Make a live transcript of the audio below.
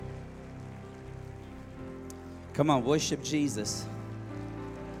Come on, worship Jesus.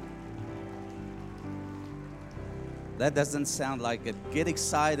 That doesn't sound like it. Get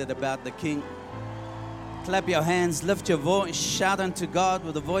excited about the King. Clap your hands, lift your voice, shout unto God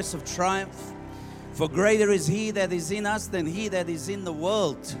with a voice of triumph. For greater is He that is in us than he that is in the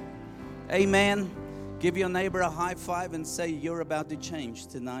world. Amen. Give your neighbor a high five and say, you're about to change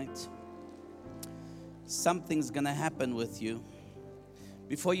tonight. Something's going to happen with you.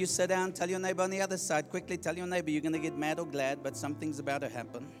 Before you sit down, tell your neighbor on the other side, quickly tell your neighbor you're going to get mad or glad, but something's about to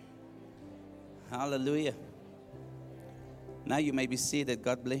happen. Hallelujah. Now you may be seated.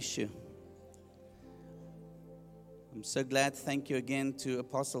 God bless you. I'm so glad. Thank you again to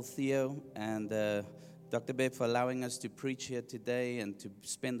Apostle Theo and Dr. Bev for allowing us to preach here today and to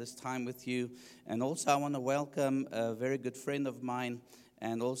spend this time with you. And also I want to welcome a very good friend of mine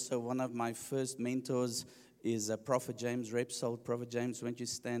and also one of my first mentors is Prophet James Repsol. Prophet James, won't you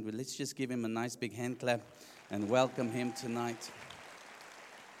stand? Well, let's just give him a nice big hand clap and welcome him tonight.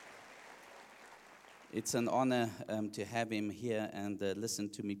 It's an honor to have him here and listen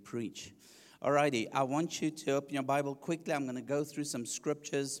to me preach. Alrighty, I want you to open your Bible quickly. I'm going to go through some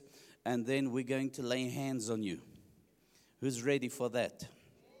scriptures, and then we're going to lay hands on you. Who's ready for that?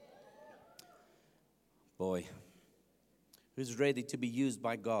 Boy. Who's ready to be used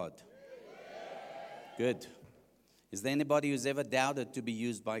by God? Good. Is there anybody who's ever doubted to be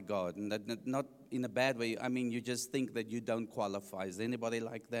used by God? And not in a bad way. I mean, you just think that you don't qualify. Is there anybody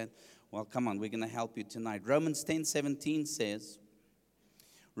like that? Well, come on, we're going to help you tonight. Romans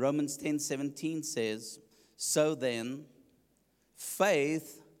 10:17 says, so then,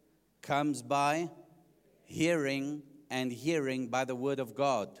 faith comes by hearing, and hearing by the word of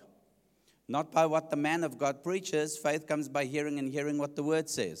God. Not by what the man of God preaches. Faith comes by hearing, and hearing what the word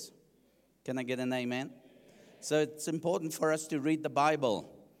says. Can I get an amen? So it's important for us to read the Bible.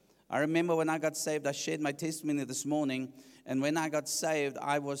 I remember when I got saved, I shared my testimony this morning. And when I got saved,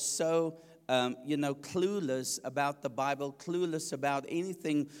 I was so clueless about the Bible, clueless about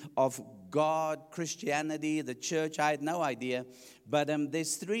anything of God, Christianity, the church. I had no idea. But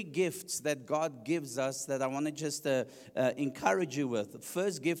there's three gifts that God gives us that I want to just encourage you with. The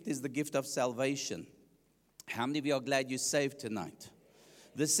first gift is the gift of salvation. How many of you are glad you're saved tonight?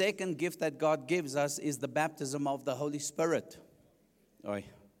 The second gift that God gives us is the baptism of the Holy Spirit. Oi.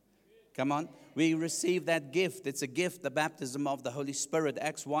 Come on. We receive that gift. It's a gift, the baptism of the Holy Spirit.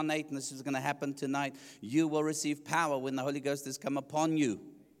 Acts 1:8, and this is going to happen tonight. You will receive power when the Holy Ghost has come upon you.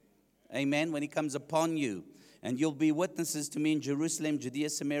 Amen. When He comes upon you. And you'll be witnesses to me in Jerusalem, Judea,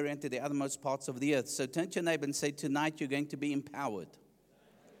 Samaria, and to the uttermost parts of the earth. So turn to your neighbor and say, tonight you're going to be empowered.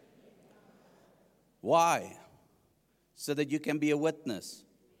 Why? So that you can be a witness.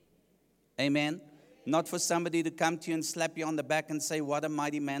 Amen. Not for somebody to come to you and slap you on the back and say, what a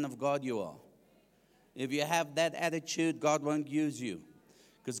mighty man of God you are. If you have that attitude, God won't use you.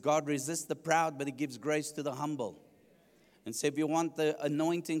 Because God resists the proud, but He gives grace to the humble. And so if you want the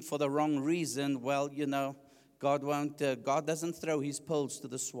anointing for the wrong reason, well, God doesn't throw His pearls to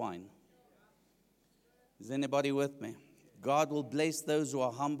the swine. Is anybody with me? God will bless those who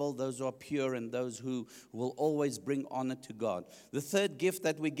are humble, those who are pure, and those who will always bring honor to God. The third gift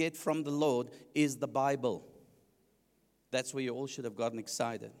that we get from the Lord is the Bible. That's where you all should have gotten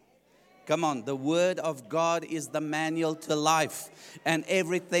excited. Come on, the Word of God is the manual to life. And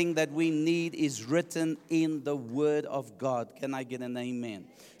everything that we need is written in the Word of God. Can I get an amen?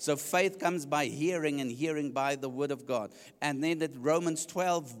 So faith comes by hearing, and hearing by the Word of God. And then at Romans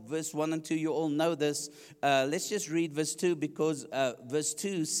 12, verse 1 and 2, you all know this. Let's just read verse 2 because verse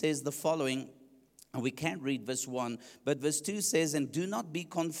 2 says the following. And we can't read verse 1, but verse 2 says, and do not be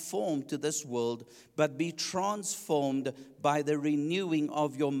conformed to this world, but be transformed by the renewing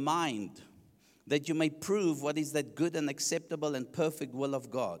of your mind, that you may prove what is that good and acceptable and perfect will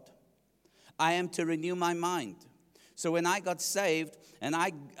of God. I am to renew my mind. So when I got saved and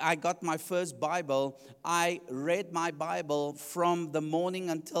I got my first Bible, I read my Bible from the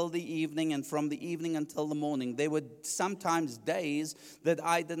morning until the evening and from the evening until the morning. There were sometimes days that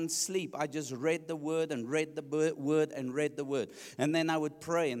I didn't sleep. I just read the Word and read the Word and read the Word. And then I would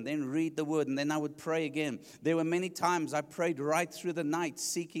pray and then read the Word and then I would pray again. There were many times I prayed right through the night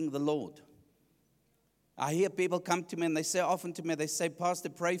seeking the Lord. I hear people come to me and they say, Pastor,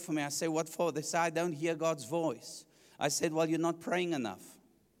 pray for me. I say, what for? They say, I don't hear God's voice. I said, well, you're not praying enough.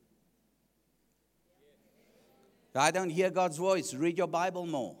 I don't hear God's voice. Read your Bible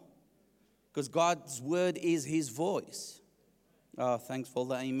more. Because God's word is His voice. Oh, thanks for all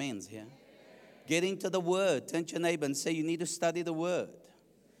the amens here. Get into the word. Turn to your neighbor and say, you need to study the word.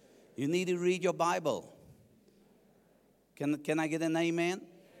 You need to read your Bible. Can I get an amen?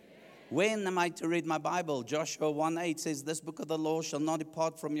 When am I to read my Bible? Joshua 1:8 says, this book of the law shall not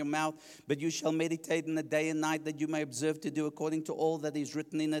depart from your mouth, but you shall meditate in the day and night, that you may observe to do according to all that is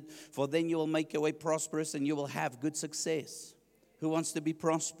written in it. For then you will make your way prosperous and you will have good success. Who wants to be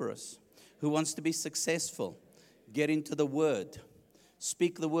prosperous? Who wants to be successful? Get into the Word.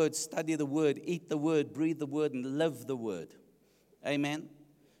 Speak the Word, study the Word, eat the Word, breathe the Word, and live the Word. Amen.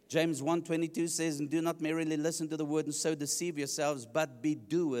 James 1:22 says, and do not merely listen to the Word and so deceive yourselves, but be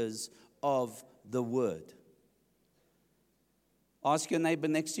doers of the Word. Ask your neighbor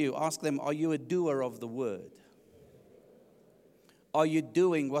next to you, ask them, are you a doer of the Word? Are you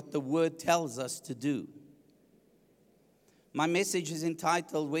doing what the Word tells us to do? My message is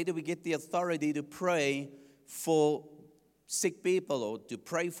entitled, where do we get the authority to pray for sick people, or to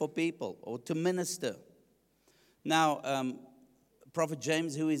pray for people, or to minister? Now, Prophet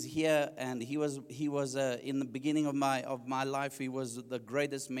James, who is here, and he was in the beginning of my life, he was the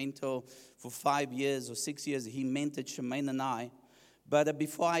greatest mentor for 5 years or 6 years. He mentored Shemaine and I. But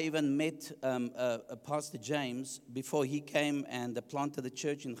before I even met Pastor James, before he came and planted the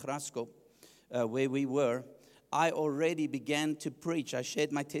church in Graskop, where we were, I already began to preach. I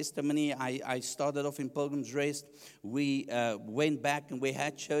shared my testimony. I started off in Pilgrim's Rest. We went back and we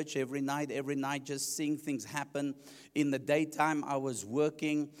had church every night, just seeing things happen. In the daytime, I was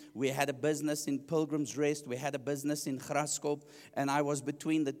working. We had a business in Pilgrim's Rest. We had a business in Graskop. And I was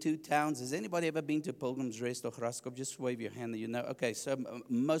between the two towns. Has anybody ever been to Pilgrim's Rest or Graskop? Just wave your hand. You know. Okay, so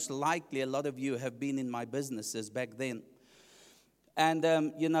most likely a lot of you have been in my businesses back then. And,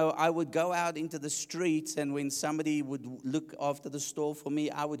 I would go out into the streets, and when somebody would look after the store for me,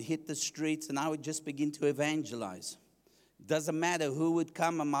 I would hit the streets and I would just begin to evangelize. Doesn't matter who would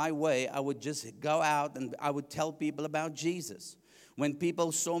come my way, I would just go out and I would tell people about Jesus. When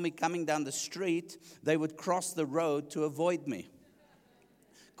people saw me coming down the street, they would cross the road to avoid me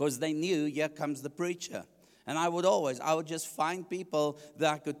because they knew, here comes the preacher. And I would just find people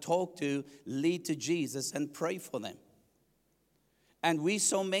that I could talk to, lead to Jesus, and pray for them. And we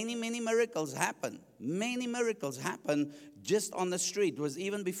saw many, many miracles happen. Many miracles happen just on the street. It was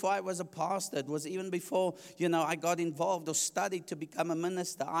even before I was a pastor. It was even before, I got involved or studied to become a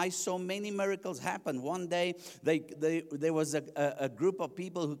minister. I saw many miracles happen. One day, there was a group of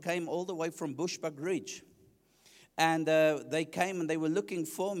people who came all the way from Bushbuck Ridge. And they came and they were looking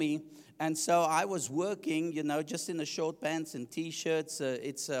for me. And so I was working, just in the short pants and T-shirts.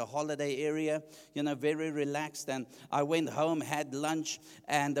 It's a holiday area, very relaxed. And I went home, had lunch,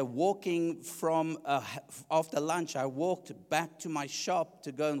 and walking from after lunch, I walked back to my shop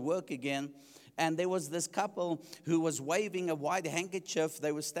to go and work again. And there was this couple who was waving a white handkerchief.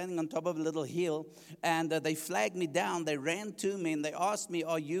 They were standing on top of a little hill, and they flagged me down. They ran to me, and they asked me,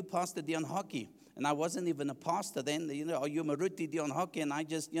 are you Pastor Deon Hockey? And I wasn't even a pastor then. Are you Maruti Deon Hockey? And I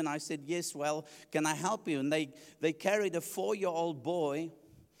just, I said, yes, well, can I help you? And they carried a 4-year-old boy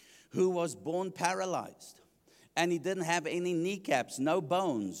who was born paralyzed. And he didn't have any kneecaps, no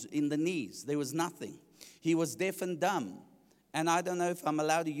bones in the knees. There was nothing. He was deaf and dumb. And I don't know if I'm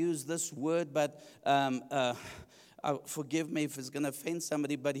allowed to use this word, but forgive me if it's going to offend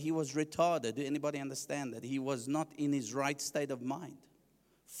somebody, but he was retarded. Do anybody understand that? He was not in his right state of mind.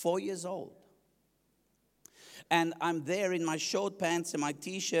 4 years old. And I'm there in my short pants and my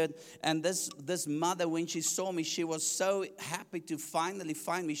T-shirt. And this mother, when she saw me, she was so happy to finally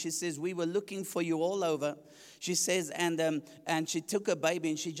find me. She says, we were looking for you all over. She says, and she took her baby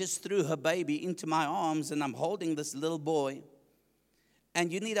and she just threw her baby into my arms. And I'm holding this little boy.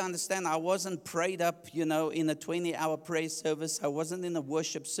 And you need to understand, I wasn't prayed up, in a 20-hour prayer service. I wasn't in a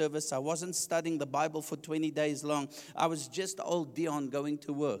worship service. I wasn't studying the Bible for 20 days long. I was just old Deon going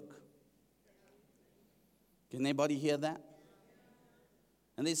to work. Can anybody hear that?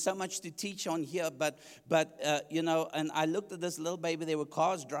 And there's so much to teach on here, but and I looked at this little baby. There were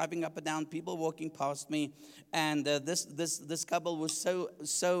cars driving up and down, people walking past me, and this couple was so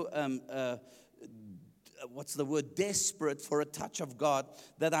what's the word? Desperate for a touch of God,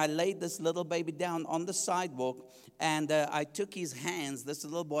 that I laid this little baby down on the sidewalk, and I took his hands. This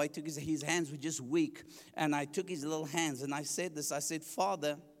little boy took his hands were just weak, and I took his little hands, and I said this. I said,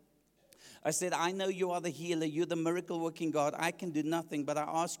 Father. I said, I know you are the healer. You're the miracle-working God. I can do nothing, but I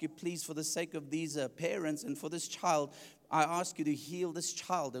ask you, please, for the sake of these parents and for this child, I ask you to heal this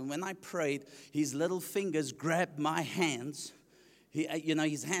child. And when I prayed, his little fingers grabbed my hands.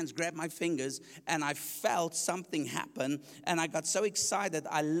 His hands grabbed my fingers, and I felt something happen, and I got so excited,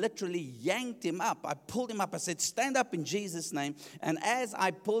 I literally yanked him up. I pulled him up. I said, stand up in Jesus' name. And as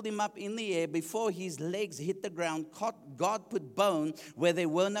I pulled him up in the air, before his legs hit the ground, God put bone where there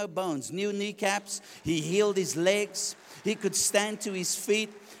were no bones. New kneecaps. He healed his legs. He could stand to his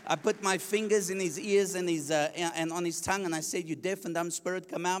feet. I put my fingers in his ears and and on his tongue, and I said, "You deaf and dumb spirit,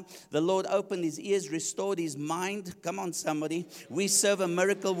 come out." The Lord opened his ears, restored his mind. Come on, somebody. We serve a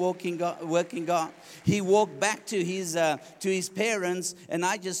miracle working God. He walked back to his parents, and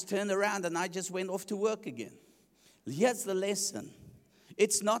I just turned around and I just went off to work again. Here's the lesson.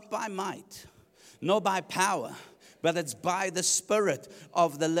 It's not by might, nor by power, but it's by the Spirit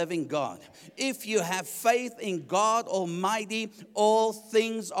of the living God. If you have faith in God Almighty, all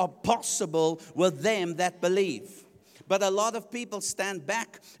things are possible with them that believe. But a lot of people stand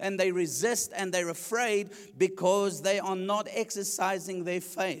back and they resist and they're afraid because they are not exercising their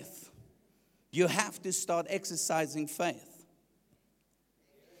faith. You have to start exercising faith.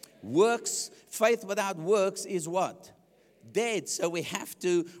 Faith without works is what? Dead. So we have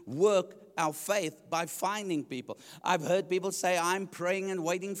to work our faith by finding people. I've heard people say, "I'm praying and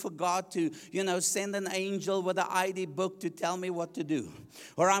waiting for God to, send an angel with an ID book to tell me what to do."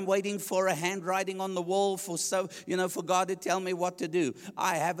 Or "I'm waiting for a handwriting on the wall for God to tell me what to do."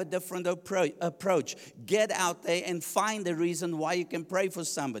 I have a different approach. Get out there and find a reason why you can pray for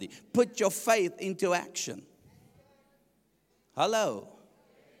somebody. Put your faith into action. Hello.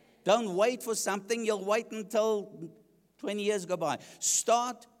 Don't wait for something. You'll wait until 20 years go by.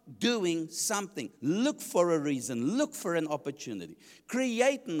 Start doing something. Look for a reason. Look for an opportunity.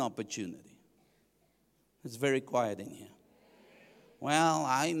 Create an opportunity. It's very quiet in here. Well,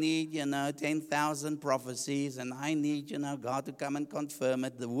 I need, 10,000 prophecies, and I need, God to come and confirm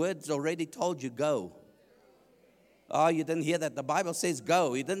it. The word's already told you, go. Oh, you didn't hear that. The Bible says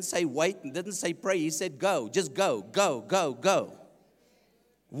go. He didn't say wait. He didn't say pray. He said go. Just go, go, go, go.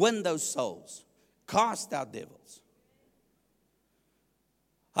 Win those souls. Cast out devils.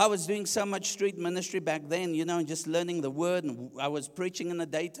 I was doing so much street ministry back then, and just learning the word. And I was preaching in the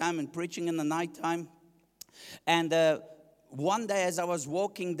daytime and preaching in the nighttime. And one day as I was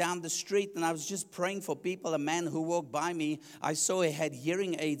walking down the street and I was just praying for people, a man who walked by me, I saw he had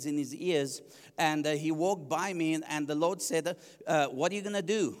hearing aids in his ears. And he walked by me and the Lord said, "What are you going to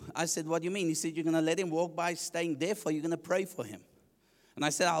do?" I said, "What do you mean?" He said, "You're going to let him walk by staying deaf, or you're going to pray for him?" And I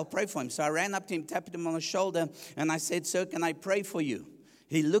said, "I'll pray for him." So I ran up to him, tapped him on the shoulder, and I said, "Sir, can I pray for you?"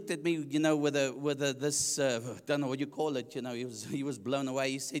 He looked at me, with this, don't know what you call it, he was blown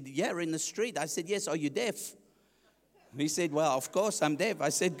away. He said, "Yeah, in the street." I said, "Yes, are you deaf?" He said, "Well, of course I'm deaf." I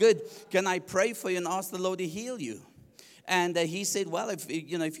said, "Good. Can I pray for you and ask the Lord to heal you?" And he said, "Well, if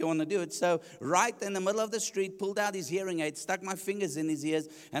you want to do it." So right in the middle of the street, pulled out his hearing aid, stuck my fingers in his ears,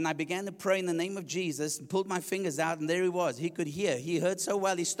 and I began to pray in the name of Jesus, and pulled my fingers out, and there he was. He could hear. He heard so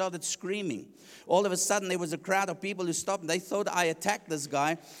well, he started screaming. All of a sudden, there was a crowd of people who stopped. They thought I attacked this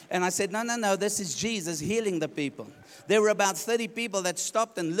guy. And I said, no, this is Jesus healing the people. There were about 30 people that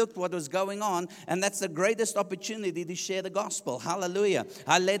stopped and looked what was going on. And that's the greatest opportunity to share the gospel. Hallelujah.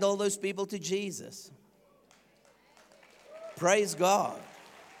 I led all those people to Jesus. Praise God.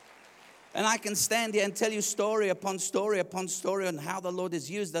 And I can stand here and tell you story upon story upon story on how the Lord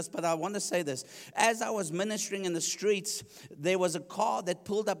has used us. But I want to say this. As I was ministering in the streets, there was a car that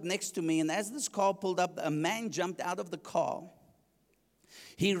pulled up next to me. And as this car pulled up, a man jumped out of the car.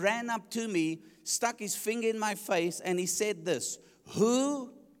 He ran up to me, stuck his finger in my face, and he said this: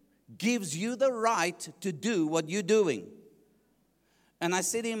 "Who gives you the right to do what you're doing?" And I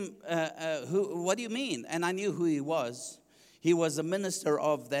said to him, "What do you mean?" And I knew who he was. He was a minister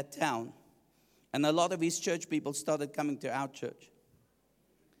of that town. And a lot of his church people started coming to our church.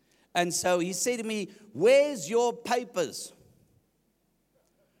 And so he said to me, "Where's your papers?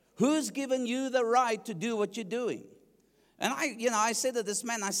 Who's given you the right to do what you're doing?" And I said to this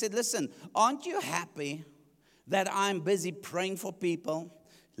man, I said, "Listen, aren't you happy that I'm busy praying for people,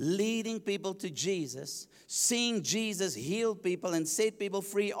 leading people to Jesus, seeing Jesus heal people and set people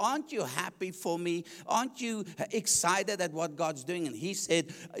free? Aren't you happy for me? Aren't you excited at what God's doing?" And he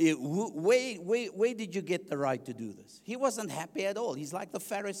said, where did you get the right to do this?" He wasn't happy at all. He's like the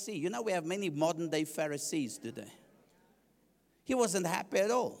Pharisee. We have many modern day Pharisees today. He wasn't happy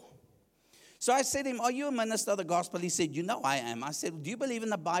at all. So I said to him, "Are you a minister of the gospel?" He said, "I am." I said, "Do you believe in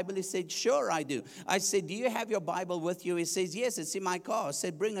the Bible?" He said, "Sure, I do." I said, "Do you have your Bible with you?" He says, "Yes, it's in my car." I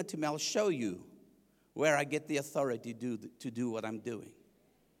said, "Bring it to me. I'll show you where I get the authority to do what I'm doing."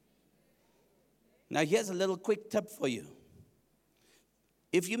 Now, here's a little quick tip for you.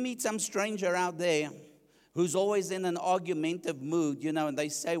 If you meet some stranger out there who's always in an argumentative mood, and they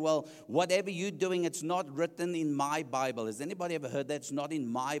say, "Well, whatever you're doing, it's not written in my Bible." Has anybody ever heard that? It's not in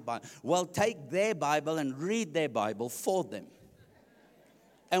my Bible. Well, take their Bible and read their Bible for them.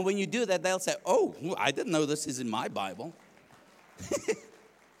 And when you do that, they'll say, "Oh, I didn't know this is in my Bible."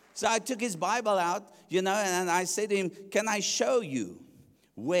 So I took his Bible out, and I said to him, "Can I show you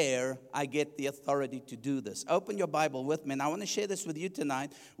where I get the authority to do this. Open your Bible with me, and I want to share this with you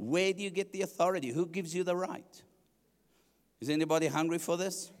tonight. Where do you get the authority? Who gives you the right? Is anybody hungry for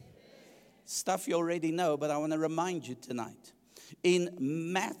this? Stuff you already know, but I want to remind you tonight. In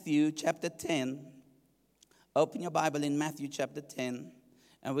Matthew chapter 10, open your Bible in Matthew chapter 10,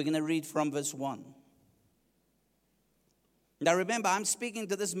 and we're going to read from verse 1. Now remember, I'm speaking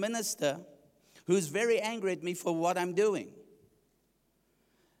to this minister who's very angry at me for what I'm doing.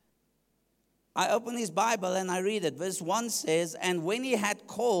 I open his Bible and I read it. Verse 1 says, "And when he had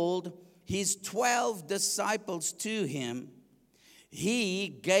called his 12 disciples to him, he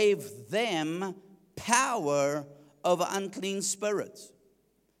gave them power over unclean spirits,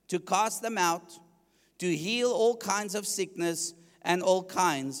 to cast them out, to heal all kinds of sickness and all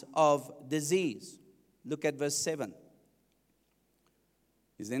kinds of disease." Look at verse 7.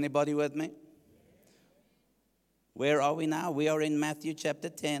 Is anybody with me? Where are we now? We are in Matthew chapter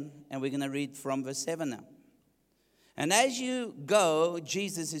 10, and we're going to read from verse 7 now. "And as you go,"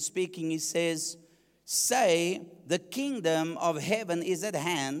 Jesus is speaking, he says, "say, the kingdom of heaven is at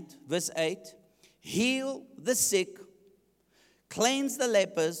hand." Verse 8, "Heal the sick, cleanse the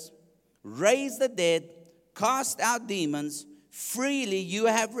lepers, raise the dead, cast out demons. Freely you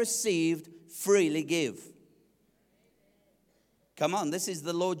have received, freely give." Come on, this is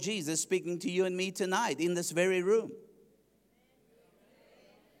the Lord Jesus speaking to you and me tonight in this very room.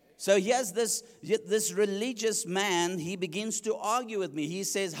 So here's this religious man. He begins to argue with me. He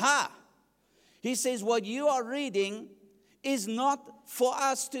says, He says, what you are reading is not for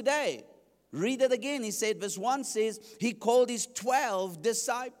us today. Read it again. He said, verse 1 says, he called his 12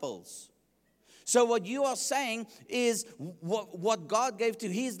 disciples. So what you are saying is what God gave to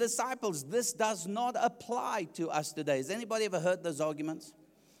his disciples. This does not apply to us today. Has anybody ever heard those arguments?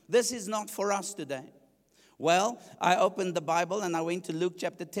 This is not for us today. Well, I opened the Bible and I went to Luke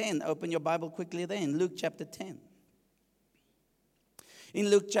chapter 10. Open your Bible quickly there in Luke chapter 10. In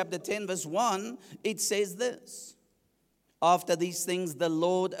Luke chapter 10 verse 1, it says this: "After these things the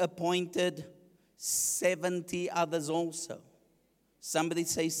Lord appointed 70 others also." Somebody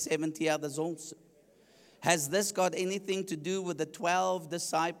say 70 others also. Has this got anything to do with the 12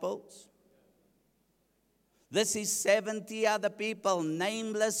 disciples? This is 70 other people,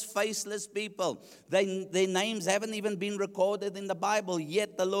 nameless, faceless people. Their names haven't even been recorded in the Bible,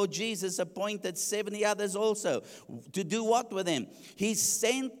 yet the Lord Jesus appointed 70 others also. To do what with them? He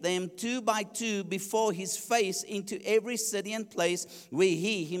sent them 2 by 2 before his face into every city and place where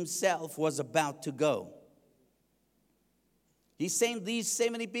he himself was about to go. He sent these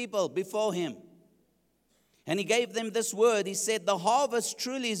 70 people before him. And he gave them this word. He said, "The harvest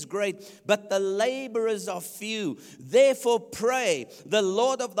truly is great, but the laborers are few. Therefore pray the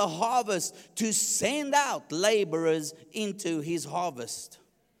Lord of the harvest to send out laborers into his harvest."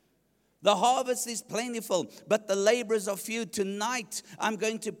 The harvest is plentiful, but the laborers are few. Tonight, I'm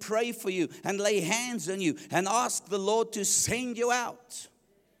going to pray for you and lay hands on you and ask the Lord to send you out.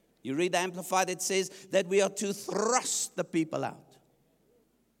 You read the Amplified, it says that we are to thrust the people out.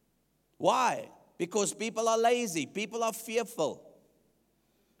 Why? Because people are lazy. People are fearful.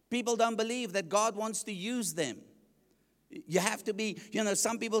 People don't believe that God wants to use them. You have to be,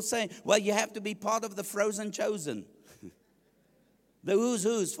 some people say, well, you have to be part of the frozen chosen. The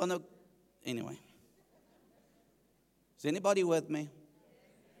who's from the, anyway. Is anybody with me?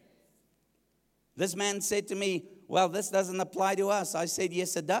 This man said to me, "Well, this doesn't apply to us." I said,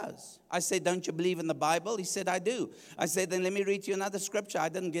 "Yes, it does." I said, "Don't you believe in the Bible?" He said, "I do." I said, "Then let me read you another scripture." I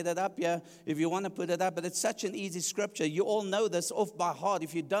didn't get it up here if you want to put it up, but it's such an easy scripture. You all know this off by heart.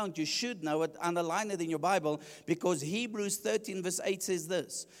 If you don't, you should know it. Underline it in your Bible, because Hebrews 13 verse 8 says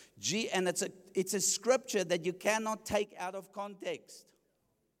this. And it's a scripture that you cannot take out of context.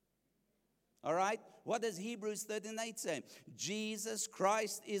 All right? What does Hebrews 13:8 say? Jesus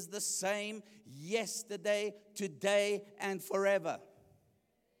Christ is the same yesterday, today, and forever.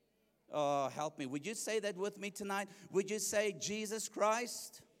 Oh, help me. Would you say that with me tonight? Would you say Jesus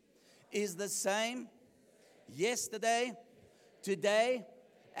Christ is the same yesterday, today,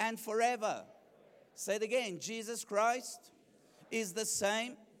 and forever? Say it again. Jesus Christ is the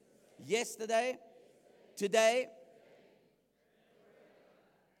same yesterday, today.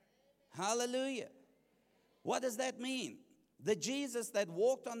 Hallelujah. What does that mean? The Jesus that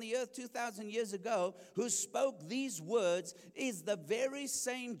walked on the earth 2,000 years ago, who spoke these words, is the very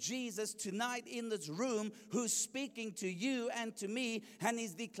same Jesus tonight in this room, who's speaking to you and to me, and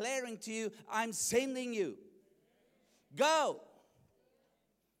is declaring to you, "I'm sending you. Go.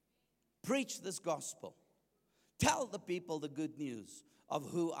 Preach this gospel. Tell the people the good news of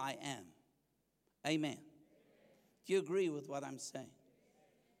who I am." Amen. Do you agree with what I'm saying?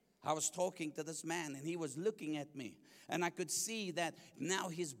 I was talking to this man and he was looking at me. And I could see that now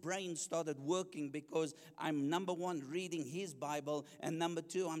his brain started working because I'm, number one, reading his Bible. And number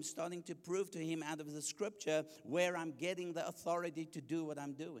two, I'm starting to prove to him out of the scripture where I'm getting the authority to do what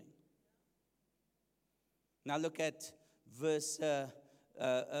I'm doing. Now look at verse,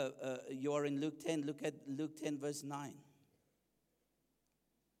 you're in Luke 10. Look at Luke 10 verse 9.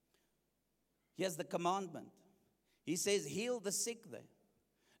 Here's the commandment. He says, heal the sick there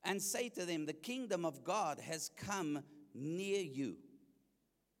and say to them, the kingdom of God has come near you.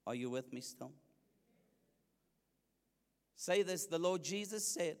 Are you with me still? Say this, the Lord Jesus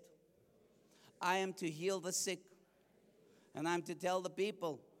said, I am to heal the sick, and I'm to tell the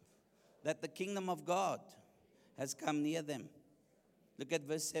people that the kingdom of God has come near them. Look at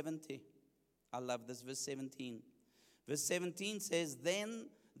verse 70. I love this, verse 17. Verse 17 says, then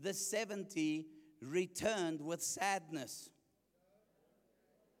the 70 returned with sadness.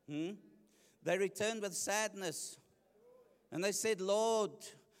 They returned with sadness. And they said, Lord,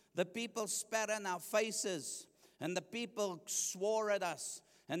 the people spat in our faces, and the people swore at us,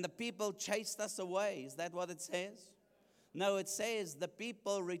 and the people chased us away. Is that what it says? No, it says the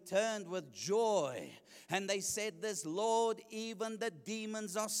people returned with joy. And they said this, Lord, even the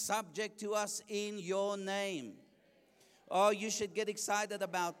demons are subject to us in your name. Oh, you should get excited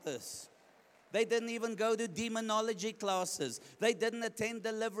about this. They didn't even go to demonology classes. They didn't attend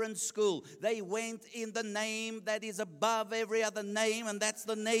deliverance school. They went in the name that is above every other name, and that's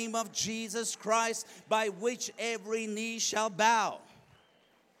the name of Jesus Christ, by which every knee shall bow.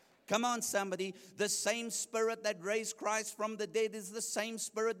 Come on, somebody. The same spirit that raised Christ from the dead is the same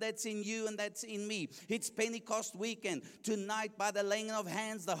spirit that's in you and that's in me. It's Pentecost weekend. Tonight, by the laying of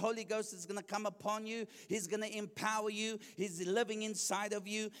hands, the Holy Ghost is going to come upon you. He's going to empower you. He's living inside of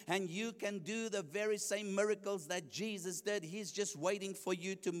you. And you can do the very same miracles that Jesus did. He's just waiting for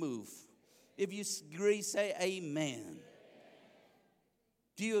you to move. If you agree, say amen.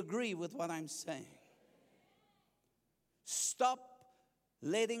 Do you agree with what I'm saying? Stop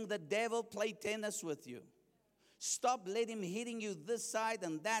letting the devil play tennis with you. Stop letting him hitting you this side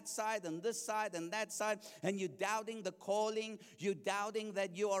and that side and this side and that side. And you're doubting the calling. You're doubting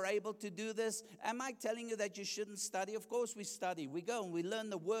that you are able to do this. Am I telling you that you shouldn't study? Of course we study. We go and we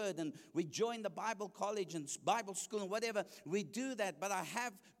learn the word and we join the Bible college and Bible school and whatever. We do that. But I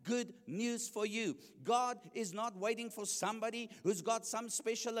have good news for you. God is not waiting for somebody who's got some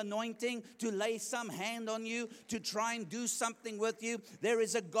special anointing to lay some hand on you to try and do something with you. There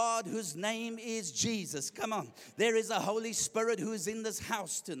is a God whose name is Jesus. Come on. There is a Holy Spirit who is in this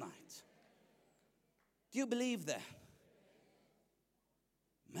house tonight. Do you believe that?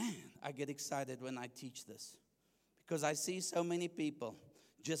 Man, I get excited when I teach this because I see so many people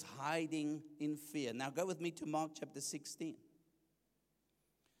just hiding in fear. Now go with me to Mark chapter 16.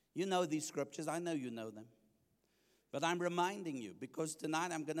 You know these scriptures. I know you know them. But I'm reminding you because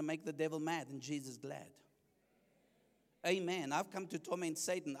tonight I'm going to make the devil mad and Jesus glad. Amen. I've come to torment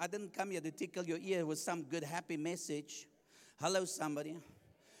Satan. I didn't come here to tickle your ear with some good, happy message. Hello, somebody.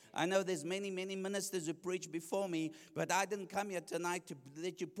 I know there's many ministers who preach before me, but I didn't come here tonight to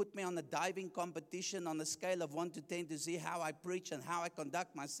let you put me on a diving competition on a scale of 1 to 10 to see how I preach and how I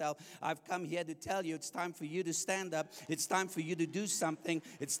conduct myself. I've come here to tell you it's time for you to stand up. It's time for you to do something.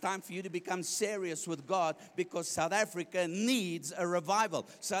 It's time for you to become serious with God because South Africa needs a revival.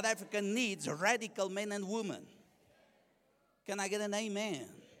 South Africa needs radical men and women. Can I get an amen?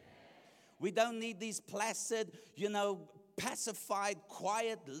 We don't need these placid, pacified,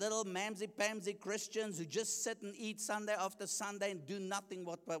 quiet, little mamsy-pamsy Christians who just sit and eat Sunday after Sunday and do nothing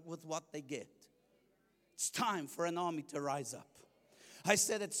with what they get. It's time for an army to rise up. I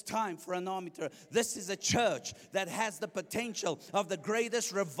said it's time for an army to. This is a church that has the potential of the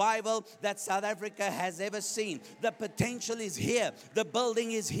greatest revival that South Africa has ever seen. The potential is here. The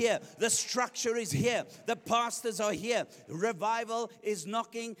building is here. The structure is here. The pastors are here. Revival is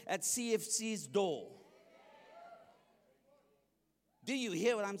knocking at CFC's door. Do you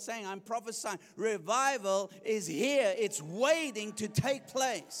hear what I'm saying? I'm prophesying. Revival is here. It's waiting to take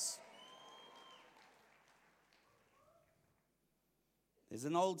place. There's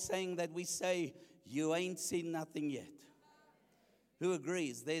an old saying that we say, you ain't seen nothing yet. Who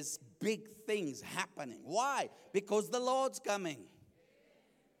agrees? There's big things happening. Why? Because the Lord's coming.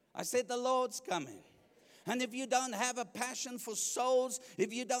 I said the Lord's coming. And if you don't have a passion for souls,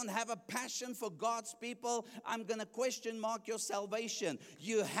 if you don't have a passion for God's people, I'm going to question mark your salvation.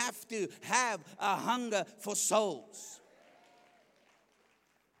 You have to have a hunger for souls.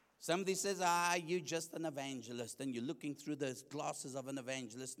 Somebody says, you're just an evangelist, and you're looking through the glasses of an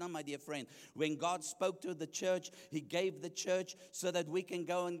evangelist. No, my dear friend. When God spoke to the church, He gave the church so that we can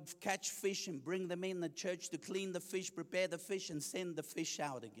go and catch fish and bring them in the church to clean the fish, prepare the fish, and send the fish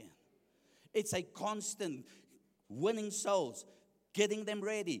out again. It's a constant winning souls, getting them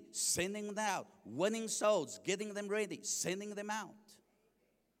ready, sending them out. Winning souls, getting them ready, sending them out.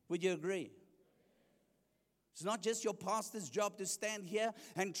 Would you agree? It's not just your pastor's job to stand here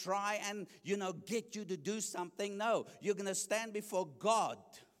and try and, get you to do something. No, you're going to stand before God.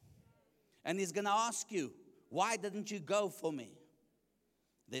 And He's going to ask you, why didn't you go for me?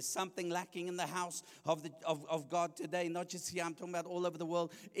 There's something lacking in the house of God today. Not just here, I'm talking about all over the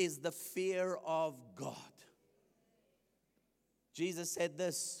world, is the fear of God. Jesus said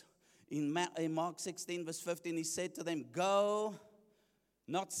this in Mark 16 verse 15. He said to them, go,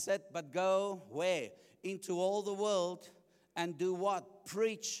 not sit, but go where? Into all the world and do what?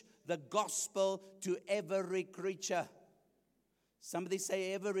 Preach the gospel to every creature. Somebody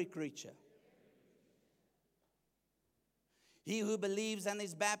say every creature. He who believes and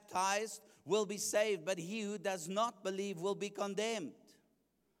is baptized will be saved, but he who does not believe will be condemned.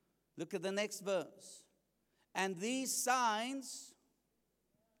 Look at the next verse. And these signs,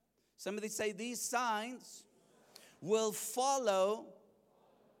 somebody say these signs will follow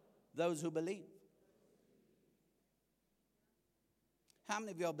those who believe. How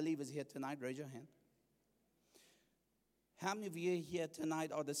many of you are believers here tonight? Raise your hand. How many of you here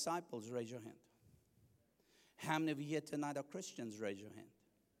tonight are disciples? Raise your hand. How many of you here tonight are Christians? Raise your hand.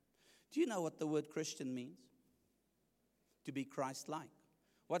 Do you know what the word Christian means? To be Christ-like.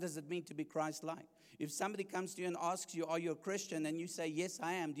 What does it mean to be Christ-like? If somebody comes to you and asks you, are you a Christian? And you say, yes,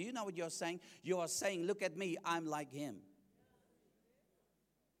 I am. Do you know what you're saying? You are saying, look at me, I'm like Him.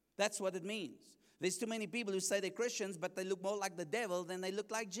 That's what it means. There's too many people who say they're Christians, but they look more like the devil than they look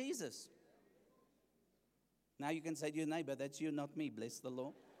like Jesus. Now you can say to your neighbor, that's you, not me, bless the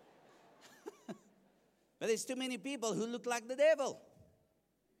Lord. But there's too many people who look like the devil.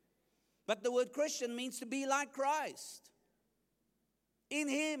 But the word Christian means to be like Christ. In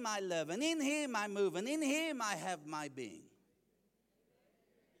Him I live, and in Him I move, and in Him I have my being.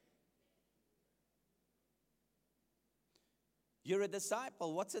 You're a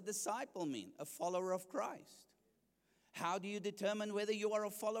disciple. What's a disciple mean? A follower of Christ. How do you determine whether you are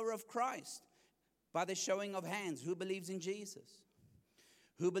a follower of Christ? By the showing of hands. Who believes in Jesus?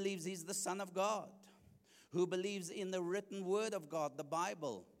 Who believes He's the Son of God? Who believes in the written word of God, the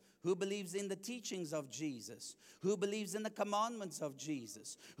Bible? Who believes in the teachings of Jesus? Who believes in the commandments of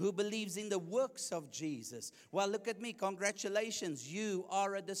Jesus? Who believes in the works of Jesus? Well, look at me. Congratulations. You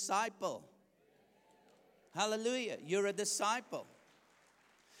are a disciple. Hallelujah. You're a disciple.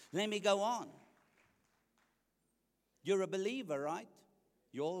 Let me go on. You're a believer, right?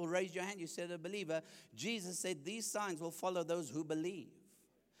 You all raised your hand. You said a believer. Jesus said these signs will follow those who believe.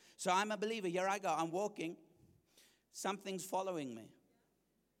 So I'm a believer. Here I go. I'm walking. Something's following me.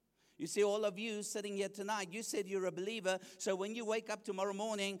 You see, all of you sitting here tonight, you said you're a believer. So when you wake up tomorrow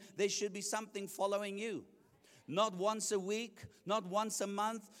morning, there should be something following you. Not once a week, not once a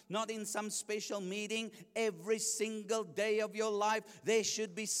month, not in some special meeting. Every single day of your life, there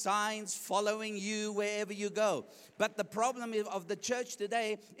should be signs following you wherever you go. But the problem of the church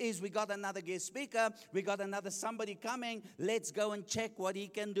today is we got another guest speaker. We got another somebody coming. Let's go and check what he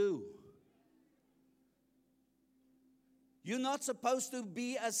can do. You're not supposed to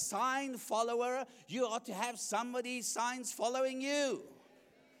be a sign follower. You ought to have somebody's signs following you.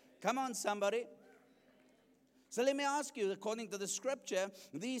 Come on, somebody. So let me ask you, according to the scripture,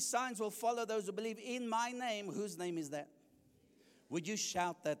 these signs will follow those who believe in my name. Whose name is that? Would you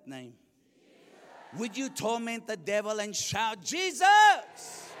shout that name? Jesus. Would you torment the devil and shout,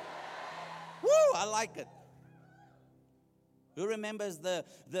 Jesus? Woo, I like it. Who remembers the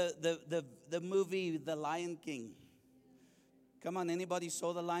movie, The Lion King? Come on, anybody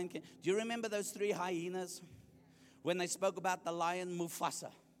saw The Lion King? Do you remember those three hyenas? When they spoke about the lion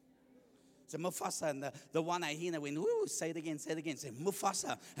Mufasa. So Mufasa, and the one hyena went, woo, say it again, say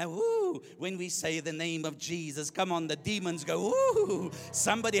Mufasa. And woo, when we say the name of Jesus, come on, the demons go, woo.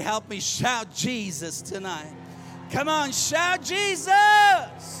 Somebody help me shout Jesus tonight. Come on, shout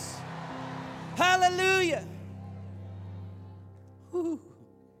Jesus. Hallelujah. Woo.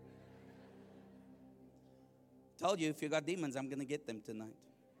 Told you, if you got demons, I'm going to get them tonight.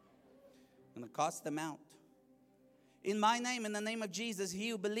 I'm going to cast them out. In my name, in the name of Jesus, he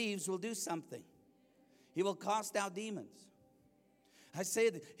who believes will do something. He will cast out demons. I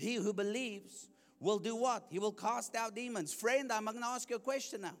said, he who believes will do what? He will cast out demons. Friend, I'm going to ask you a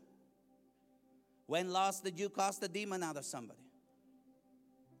question now. When last did you cast a demon out of somebody?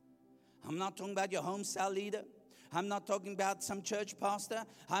 I'm not talking about your home cell leader. I'm not talking about some church pastor.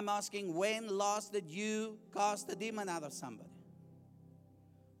 I'm asking, when last did you cast a demon out of somebody?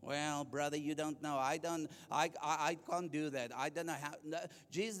 Well, brother, you don't know. I can't do that. I don't know how. No,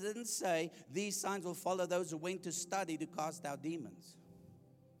 Jesus didn't say these signs will follow those who went to study to cast out demons.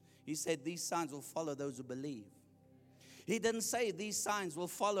 He said these signs will follow those who believe. He didn't say these signs will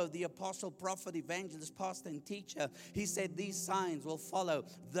follow the apostle, prophet, evangelist, pastor, and teacher. He said these signs will follow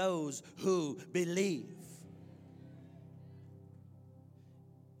those who believe.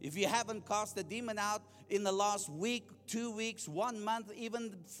 If you haven't cast a demon out in the last week, 2 weeks, 1 month,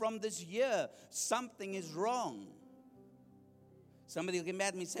 even from this year, something is wrong. Somebody will get mad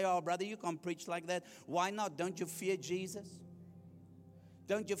at me and say, oh, brother, you can't preach like that. Why not? Don't you fear Jesus?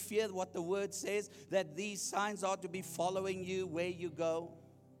 Don't you fear what the word says, that these signs are to be following you where you go?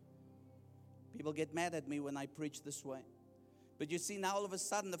 People get mad at me when I preach this way. But you see, now all of a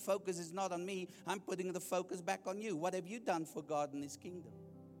sudden the focus is not on me. I'm putting the focus back on you. What have you done for God and His kingdom?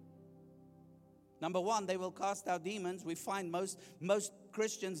 Number one, they will cast out demons. We find most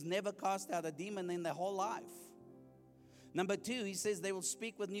Christians never cast out a demon in their whole life. Number two, he says they will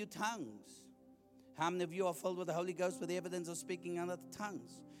speak with new tongues. How many of you are filled with the Holy Ghost with the evidence of speaking in other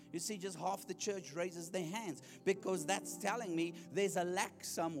tongues? You see, just half the church raises their hands, because that's telling me there's a lack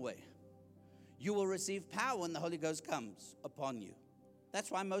somewhere. You will receive power when the Holy Ghost comes upon you. That's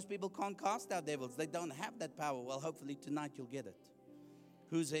why most people can't cast out devils. They don't have that power. Well, hopefully tonight you'll get it.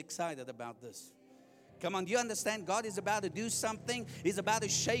 Who's excited about this? Come on, do you understand? God is about to do something. He's about to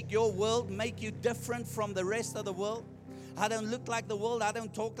shake your world, make you different from the rest of the world. I don't look like the world. I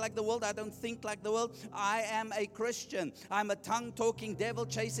don't talk like the world. I don't think like the world. I am a Christian. I'm a tongue-talking,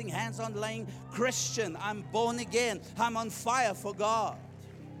 devil-chasing, hands-on-laying Christian. I'm born again. I'm on fire for God.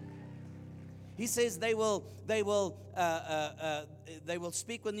 He says they will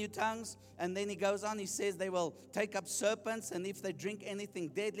speak with new tongues. And then he goes on, he says they will take up serpents, and if they drink anything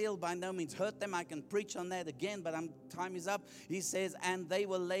deadly, it'll by no means hurt them. I can preach on that again, but time is up. He says, and they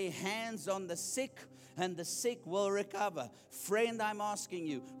will lay hands on the sick, and the sick will recover. Friend, I'm asking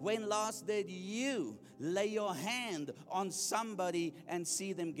you, when last did you lay your hand on somebody and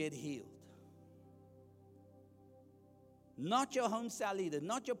see them get healed? Not your home cell leader,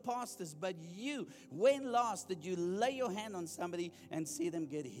 not your pastors, but you. When last did you lay your hand on somebody and see them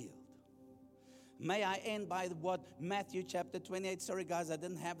get healed? May I end by what Matthew chapter 28, sorry guys, I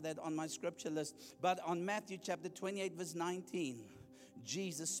didn't have that on my scripture list, but on Matthew chapter 28 verse 19,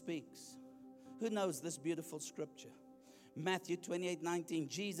 Jesus speaks. Who knows this beautiful scripture? Matthew 28:19,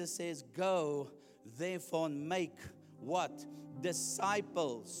 Jesus says, go therefore and make what?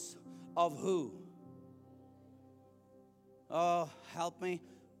 Disciples of who? Oh, help me.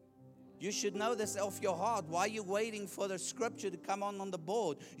 You should know this off your heart. Why are you waiting for the scripture to come on the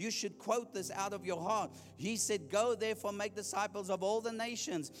board? You should quote this out of your heart. He said, go therefore make disciples of all the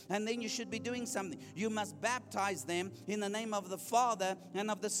nations. And then you should be doing something. You must baptize them in the name of the Father and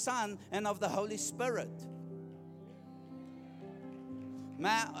of the Son and of the Holy Spirit.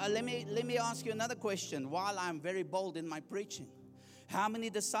 Let me ask you another question while I'm very bold in my preaching. How many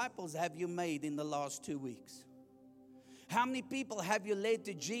disciples have you made in the last 2 weeks? How many people have you led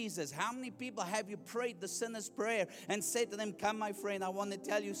to Jesus? How many people have you prayed the sinner's prayer and said to them, come my friend, I want to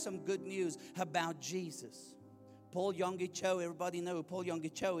tell you some good news about Jesus? Paul Yonggi Cho, everybody know who Paul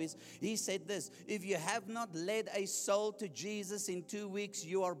Yonggi Cho is. He said this, if you have not led a soul to Jesus in 2 weeks,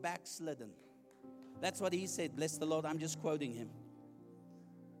 you are backslidden. That's what he said. Bless the Lord. I'm just quoting him.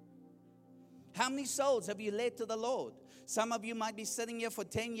 How many souls have you led to the Lord? Some of you might be sitting here for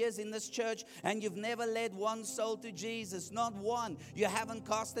 10 years in this church and you've never led one soul to Jesus. Not one. You haven't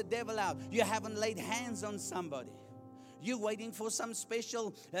cast the devil out. You haven't laid hands on somebody. You're waiting for some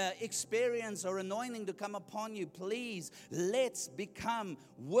special experience or anointing to come upon you. Please, let's become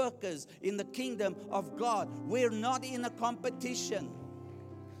workers in the kingdom of God. We're not in a competition.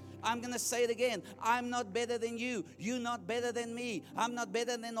 I'm going to say it again. I'm not better than you. You're not better than me. I'm not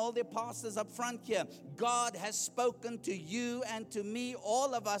better than all the pastors up front here. God has spoken to you and to me,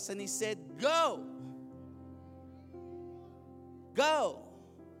 all of us, and He said, go. Go.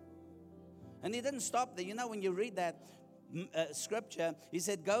 And He didn't stop there. You know, when you read that scripture, He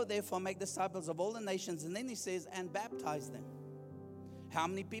said, go therefore make disciples of all the nations. And then He says, and baptize them. How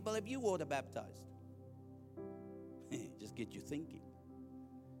many people have you water baptized? Just get you thinking.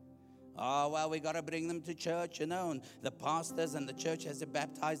 Oh, well, we got to bring them to church, and the pastors and the church has to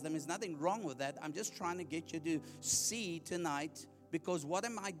baptize them. There's nothing wrong with that. I'm just trying to get you to see tonight, because what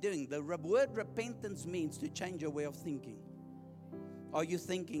am I doing? The word repentance means to change your way of thinking. Are you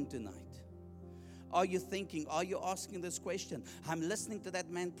thinking tonight? Are you thinking? Are you asking this question? I'm listening to that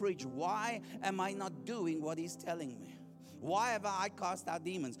man preach. Why am I not doing what he's telling me? Why have I cast out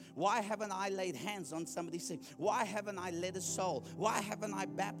demons? Why haven't I laid hands on somebody sick? Why haven't I led a soul? Why haven't I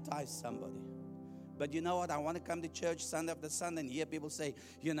baptized somebody? But you know what? I want to come to church Sunday after Sunday and hear people say,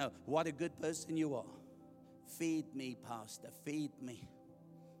 you know, what a good person you are. Feed me, Pastor, feed me.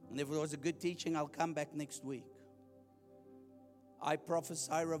 And if it was a good teaching, I'll come back next week. I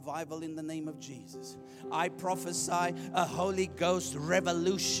prophesy revival in the name of Jesus. I prophesy a Holy Ghost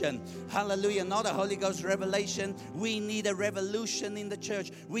revolution. Hallelujah. Not a Holy Ghost revelation. We need a revolution in the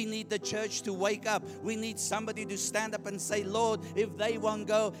church. We need the church to wake up. We need somebody to stand up and say, Lord, if they won't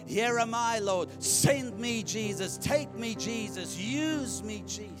go, here am I, Lord. Send me, Jesus. Take me, Jesus. Use me,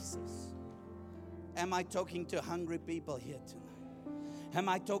 Jesus. Am I talking to hungry people here tonight? Am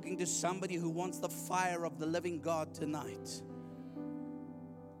I talking to somebody who wants the fire of the living God tonight?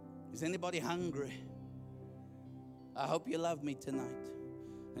 Is anybody hungry? I hope you love me tonight.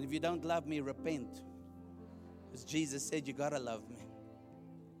 And if you don't love me, repent. Because Jesus said you got to love me.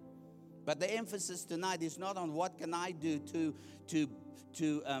 But the emphasis tonight is not on what can I do to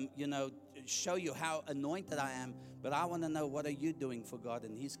show you how anointed I am. But I want to know, what are you doing for God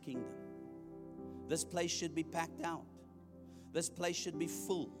and His kingdom? This place should be packed out. This place should be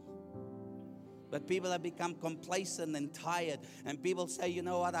full. But people have become complacent and tired. And people say, you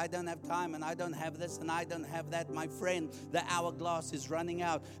know what, I don't have time and I don't have this and I don't have that. My friend, the hourglass is running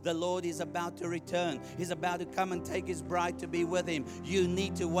out. The Lord is about to return. He's about to come and take His bride to be with Him. You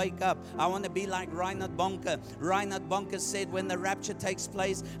need to wake up. I want to be like Reinhard Bonke. Reinhard Bonke said, when the rapture takes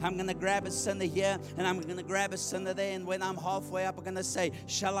place, I'm going to grab a sinner here and I'm going to grab a sinner there. And when I'm halfway up, I'm going to say,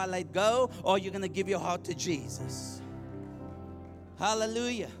 shall I let go, or are you going to give your heart to Jesus?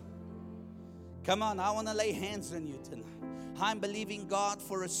 Hallelujah. Come on, I want to lay hands on you tonight. I'm believing God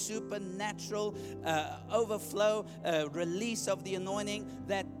for a supernatural overflow, release of the anointing,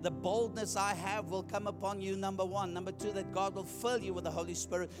 that the boldness I have will come upon you, number one. Number two, that God will fill you with the Holy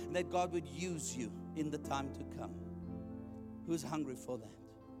Spirit, and that God would use you in the time to come. Who's hungry for that?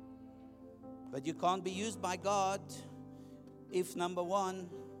 But you can't be used by God if, number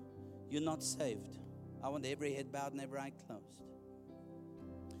one, you're not saved. I want every head bowed and every eye closed.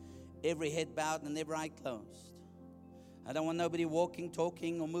 Every head bowed and every eye closed. I don't want nobody walking,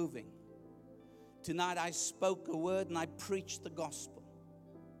 talking, or moving. Tonight I spoke a word and I preached the gospel.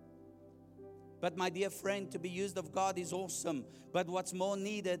 But my dear friend, to be used of God is awesome. But what's more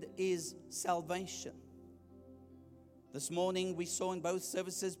needed is salvation. This morning we saw in both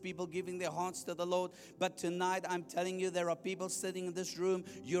services people giving their hearts to the Lord. But tonight I'm telling you, there are people sitting in this room.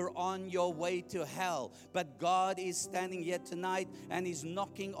 You're on your way to hell. But God is standing here tonight and He's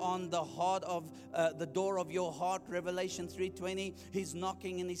knocking on the heart of the door of your heart. Revelation 3:20. He's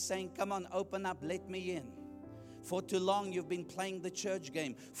knocking and He's saying, come on, open up, let me in. For too long you've been playing the church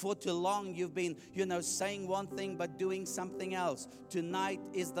game. For too long you've been, saying one thing but doing something else. Tonight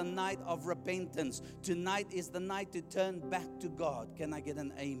is the night of repentance. Tonight is the night to turn back to God. Can I get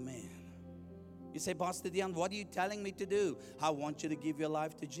an amen? You say, Pastor Deon, what are you telling me to do? I want you to give your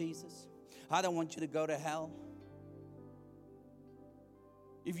life to Jesus. I don't want you to go to hell.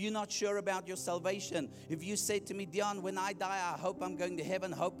 If you're not sure about your salvation, if you say to me, Deon, when I die, I hope I'm going to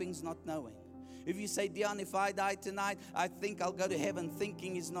heaven, hoping's not knowing. If you say, Deon, if I die tonight, I think I'll go to heaven,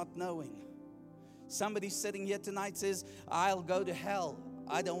 thinking is not knowing. Somebody sitting here tonight says, I'll go to hell.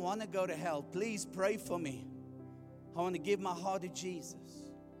 I don't want to go to hell. Please pray for me. I want to give my heart to Jesus.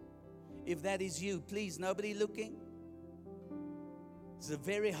 If that is you, please, nobody looking. It's a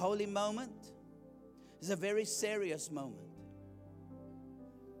very holy moment. It's a very serious moment.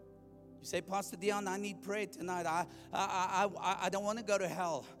 You say, Pastor Deon, I need prayer tonight. I don't want to go to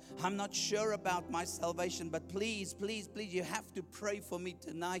hell. I'm not sure about my salvation, but please, please, please, you have to pray for me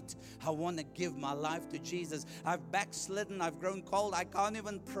tonight. I want to give my life to Jesus. I've backslidden. I've grown cold. I can't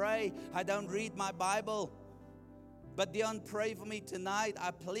even pray. I don't read my Bible. But Deon, pray for me tonight.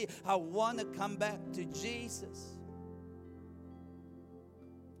 I want to come back to Jesus.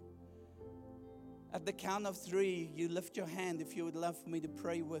 At the count of 3, you lift your hand if you would love for me to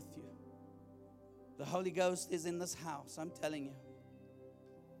pray with you. The Holy Ghost is in this house, I'm telling you.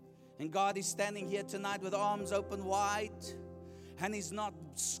 And God is standing here tonight with arms open wide. And He's not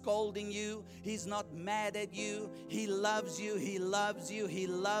scolding you. He's not mad at you. He loves you. He loves you. He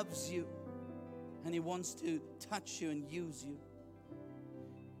loves you. And He wants to touch you and use you.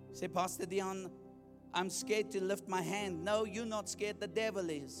 Say, Pastor Deon, I'm scared to lift my hand. No, you're not scared. The devil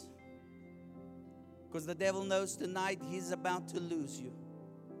is. Because the devil knows tonight he's about to lose you.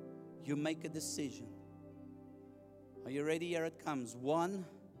 You make a decision. Are you ready? Here it comes. 1,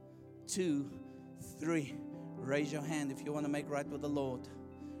 2, 3. Raise your hand if you want to make right with the Lord.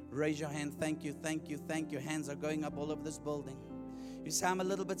 Raise your hand. Thank you, thank you, thank you. Hands are going up all over this building. You say, I'm a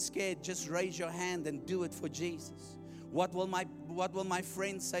little bit scared. Just raise your hand and do it for Jesus. What will my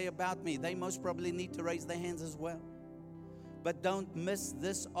friends say about me? They most probably need to raise their hands as well. But don't miss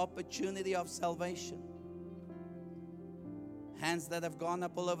this opportunity of salvation. Hands that have gone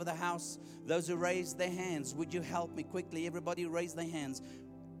up all over the house. Those who raised their hands, would you help me quickly? Everybody who raised their hands,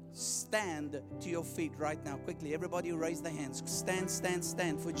 stand to your feet right now. Quickly, everybody who raised their hands,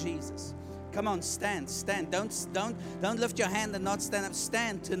 stand for Jesus. Come on, stand. Don't lift your hand and not stand up.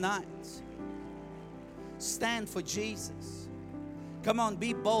 Stand tonight. Stand for Jesus. Come on,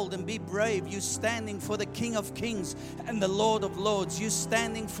 be bold and be brave. You standing for the King of Kings and the Lord of Lords. You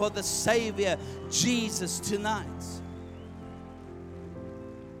standing for the Savior, Jesus, tonight.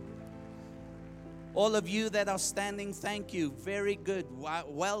 All of you that are standing, thank you. Very good.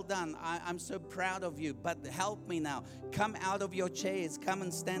 Well done. I'm so proud of you. But help me now. Come out of your chairs. Come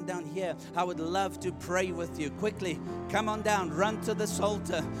and stand down here. I would love to pray with you. Quickly, come on down. Run to this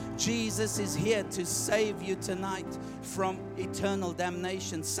altar. Jesus is here to save you tonight from eternal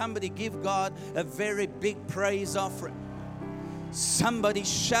damnation. Somebody give God a very big praise offering. Somebody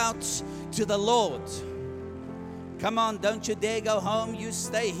shout to the Lord. Come on, don't you dare go home. You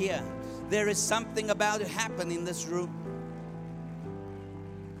stay here. There is something about to happen in this room.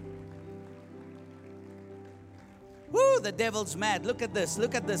 Woo, the devil's mad. Look at this,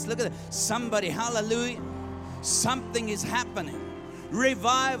 look at this, look at this. Somebody, hallelujah. Something is happening.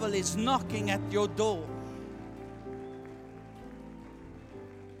 Revival is knocking at your door.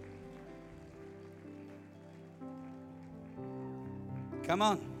 Come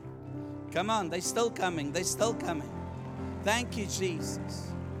on. Come on. They're still coming. They're still coming. Thank you, Jesus.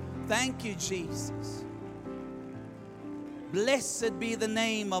 Thank you, Jesus. Blessed be the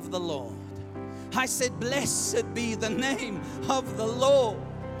name of the Lord. I said, blessed be the name of the Lord.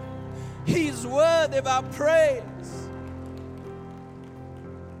 He's worthy of our praise.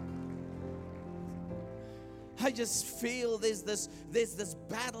 I just feel there's this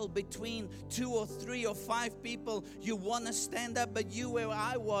battle between 2 or 3 or 5 people. You want to stand up, but you where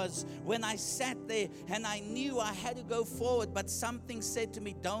I was when I sat there and I knew I had to go forward, but something said to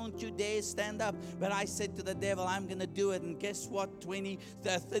me, don't you dare stand up. But I said to the devil, I'm going to do it. And guess what?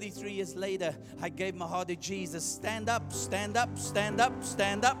 33 years later, I gave my heart to Jesus. Stand up, stand up, stand up,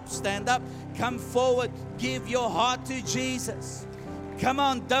 stand up, stand up. Come forward. Give your heart to Jesus. Come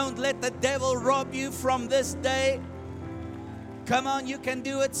on, don't let the devil rob you from this day. Come on, you can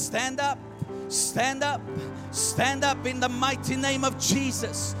do it. Stand up, stand up, stand up in the mighty name of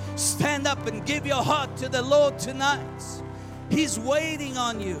Jesus. Stand up and give your heart to the Lord tonight. He's waiting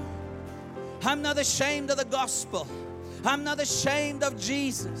on you. I'm not ashamed of the gospel. I'm not ashamed of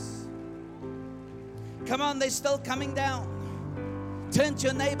Jesus. Come on, they're still coming down. Turn to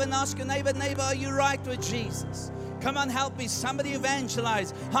your neighbor and ask your neighbor, are you right with Jesus? Come on, help me. Somebody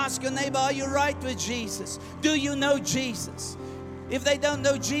evangelize. Ask your neighbor, are you right with Jesus? Do you know Jesus? If they don't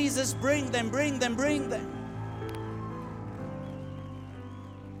know Jesus, bring them.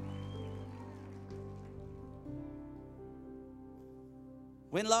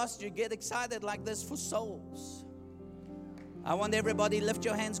 When last you get excited like this for souls? I want everybody lift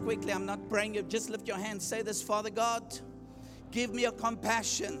your hands quickly. I'm not praying you. Just lift your hands. Say this, Father God, give me a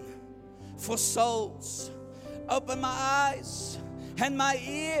compassion for souls. Open my eyes and my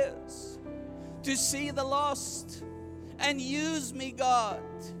ears to see the lost, and use me, God,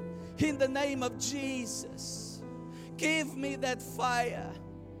 in the name of Jesus. Give me that fire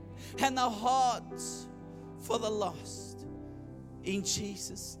and a heart for the lost, in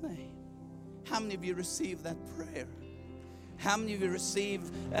Jesus' name. How many of you receive that prayer? How many of you receive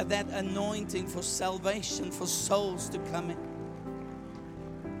that anointing for salvation, for souls to come in?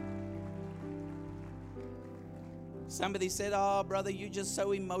 Somebody said, oh, brother, you're just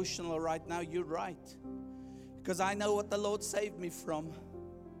so emotional right now. You're right. Because I know what the Lord saved me from.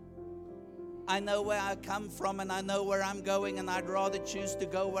 I know where I come from, and I know where I'm going, and I'd rather choose to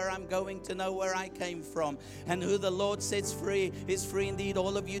go where I'm going to know where I came from. And who the Lord sets free is free indeed.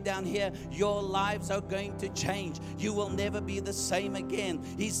 All of you down here, your lives are going to change. You will never be the same again.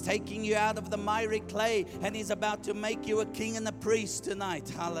 He's taking you out of the miry clay, and He's about to make you a king and a priest tonight.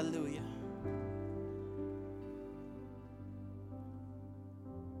 Hallelujah.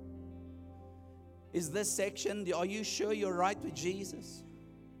 Is this section, are you sure you're right with Jesus?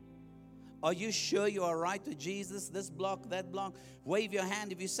 Are you sure you are right with Jesus? This block, that block. Wave your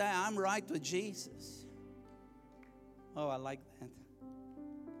hand if you say, I'm right with Jesus. Oh, I like that.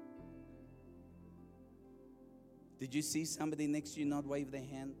 Did you see somebody next to you not wave their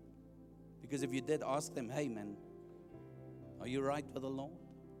hand? Because if you did, ask them, hey man, are you right with the Lord?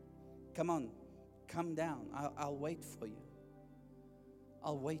 Come on, come down. I'll wait for you.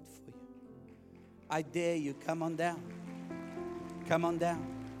 I'll wait for you. I dare you, come on down. Come on down.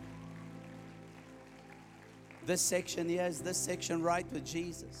 This section here, is this section right with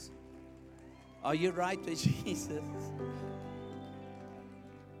Jesus? Are you right with Jesus?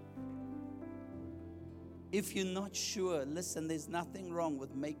 If you're not sure, listen, there's nothing wrong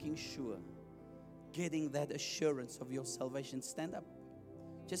with making sure, getting that assurance of your salvation. Stand up.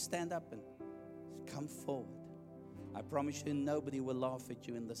 Just stand up and come forward. I promise you, nobody will laugh at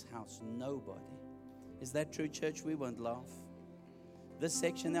you in this house. Nobody. Is that true, church? We won't laugh. This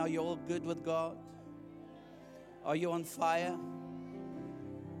section, are you all good with God? Are you on fire?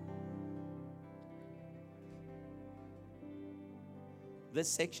 This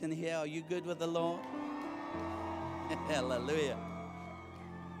section here, are you good with the Lord? Hallelujah.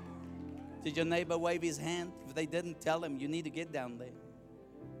 Did your neighbor wave his hand? If they didn't, tell him you need to get down there.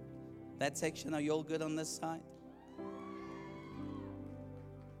 That section, are you all good on this side?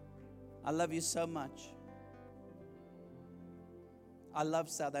 I love you so much. I love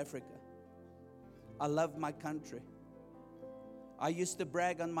South Africa. I love my country. I used to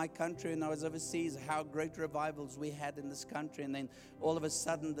brag on my country when I was overseas, how great revivals we had in this country. And then all of a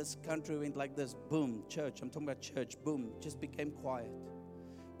sudden, this country went like this. Boom, church. I'm talking about church. Boom, just became quiet.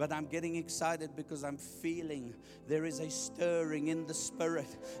 But I'm getting excited because I'm feeling there is a stirring in the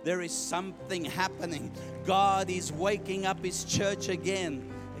spirit. There is something happening. God is waking up His church again.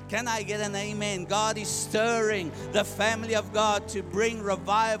 Can I get an amen? God is stirring the family of God to bring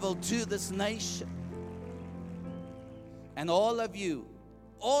revival to this nation. And all of you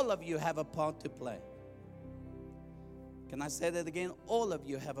have a part to play. Can I say that again? All of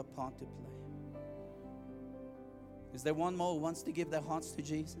you have a part to play. Is there one more who wants to give their hearts to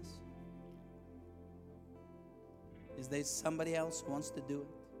Jesus? Is there somebody else who wants to do it?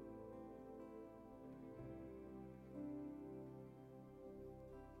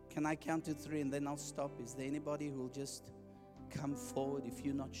 Can I count to 3 and then I'll stop? Is there anybody who will just come forward if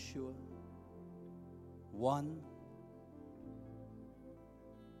you're not sure? 1.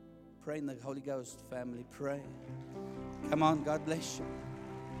 Pray in the Holy Ghost, family. Pray. Come on. God bless you.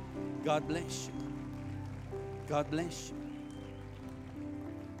 God bless you. God bless you.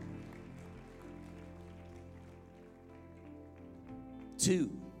 2.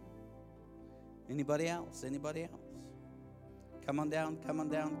 Anybody else? Anybody else? Come on down. Come on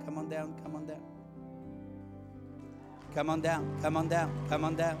down. Come on down. Come on down. Come on down. Come on down. Come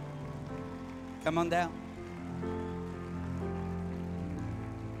on down. Come on down.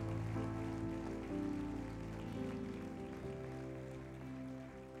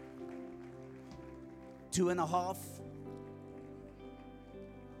 Two and a half.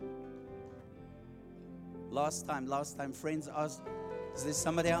 Last time, friends asked, is there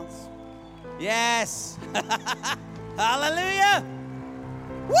somebody else? Yes. Hallelujah.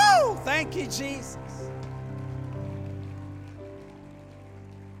 Woo! Thank you, Jesus.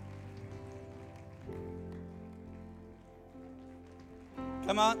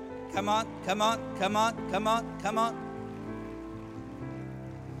 Come on, come on, come on, come on, come on, come on.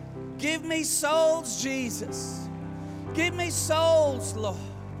 Give me souls, Jesus. Give me souls, Lord.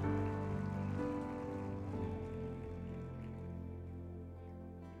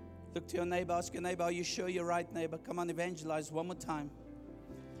 Look to your neighbor, ask your neighbor, are you sure you're right, neighbor? Come on, evangelize one more time.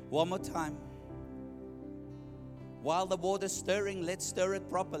 One more time. While the water's stirring, let's stir it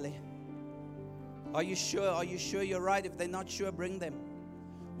properly. Are you sure? Are you sure you're right? If they're not sure, bring them.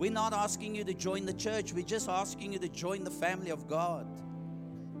 We're not asking you to join the church. We're just asking you to join the family of God.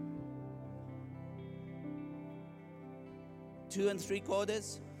 2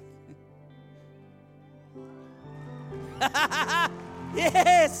 3/4.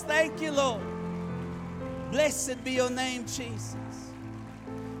 Yes, thank you, Lord. Blessed be your name, Jesus.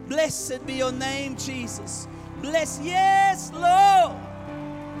 Blessed be your name, Jesus. Bless, yes, Lord.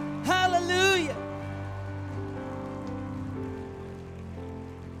 Hallelujah.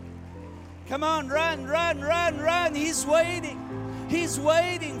 Come on, run, run, run, run. He's waiting. He's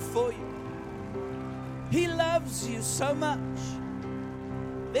waiting for you. He loves you so much.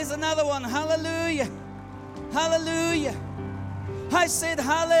 There's another one. Hallelujah. Hallelujah. I said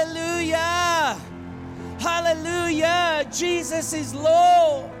hallelujah. Hallelujah. Jesus is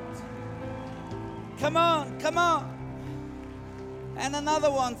Lord. Come on, come on. And another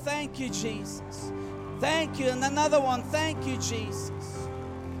one. Thank you, Jesus. Thank you. And another one. Thank you, Jesus.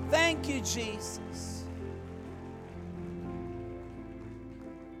 Thank you, Jesus.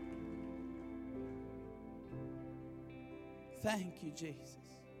 Thank you, Jesus.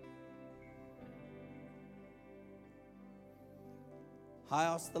 I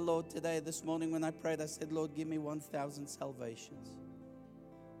asked the Lord today, this morning when I prayed, I said, Lord, give me 1,000 salvations.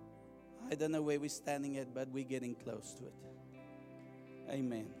 I don't know where we're standing at, but we're getting close to it.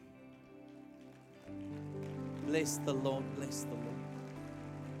 Amen. Bless the Lord, bless the Lord.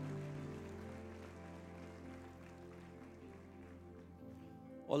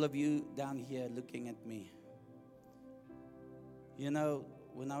 All of you down here looking at me. You know,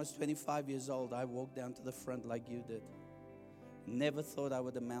 when I was 25 years old, I walked down to the front like you did. Never thought I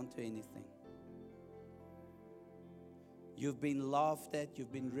would amount to anything. You've been laughed at,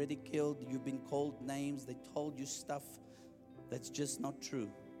 you've been ridiculed, you've been called names. They told you stuff that's just not true.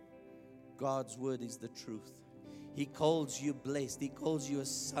 God's word is the truth. He calls you blessed. He calls you a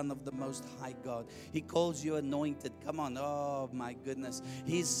son of the Most High God. He calls you anointed. Come on. Oh, my goodness.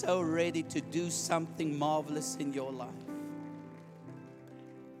 He's so ready to do something marvelous in your life.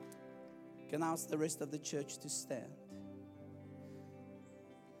 Can I ask the rest of the church to stand?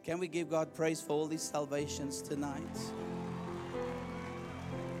 Can we give God praise for all these salvations tonight?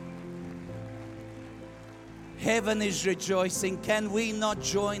 Heaven is rejoicing. Can we not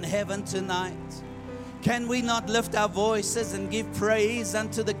join heaven tonight? Can we not lift our voices and give praise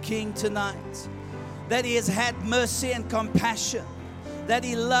unto the King tonight? That He has had mercy and compassion. That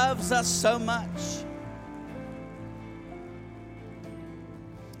He loves us so much.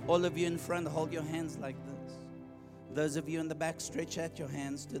 All of you in front, hold your hands like this. Those of you in the back, stretch out your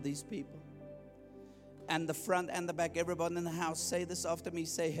hands to these people. And the front and the back, everybody in the house, say this after me.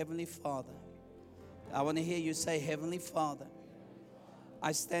 Say, Heavenly Father. I want to hear you say, Heavenly Father,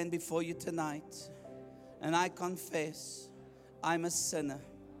 I stand before you tonight. And I confess I'm a sinner.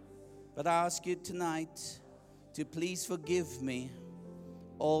 But I ask you tonight to please forgive me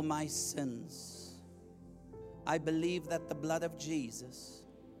all my sins. I believe that the blood of Jesus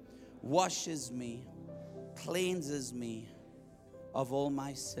washes me, cleanses me of all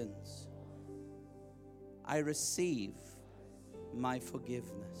my sins. I receive my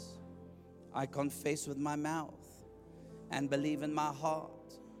forgiveness. I confess with my mouth and believe in my heart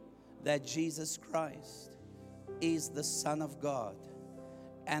that Jesus Christ is the Son of God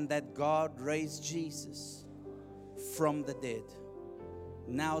and that God raised Jesus from the dead.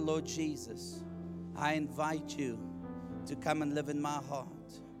 Now, Lord Jesus, I invite you to come and live in my heart.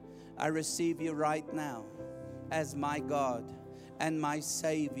 I receive you right now as my God and my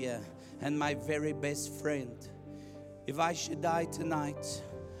Savior and my very best friend. If I should die tonight,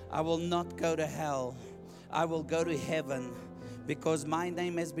 I will not go to hell. I will go to heaven because my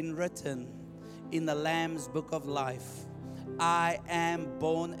name has been written in the Lamb's book of life. I am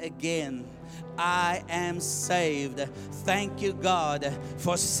born again. I am saved. Thank you, God,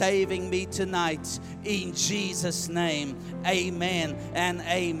 for saving me tonight. In Jesus' name, amen and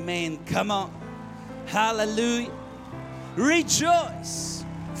amen. Come on. Hallelujah. Rejoice,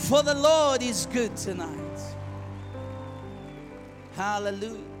 for the Lord is good tonight.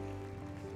 Hallelujah.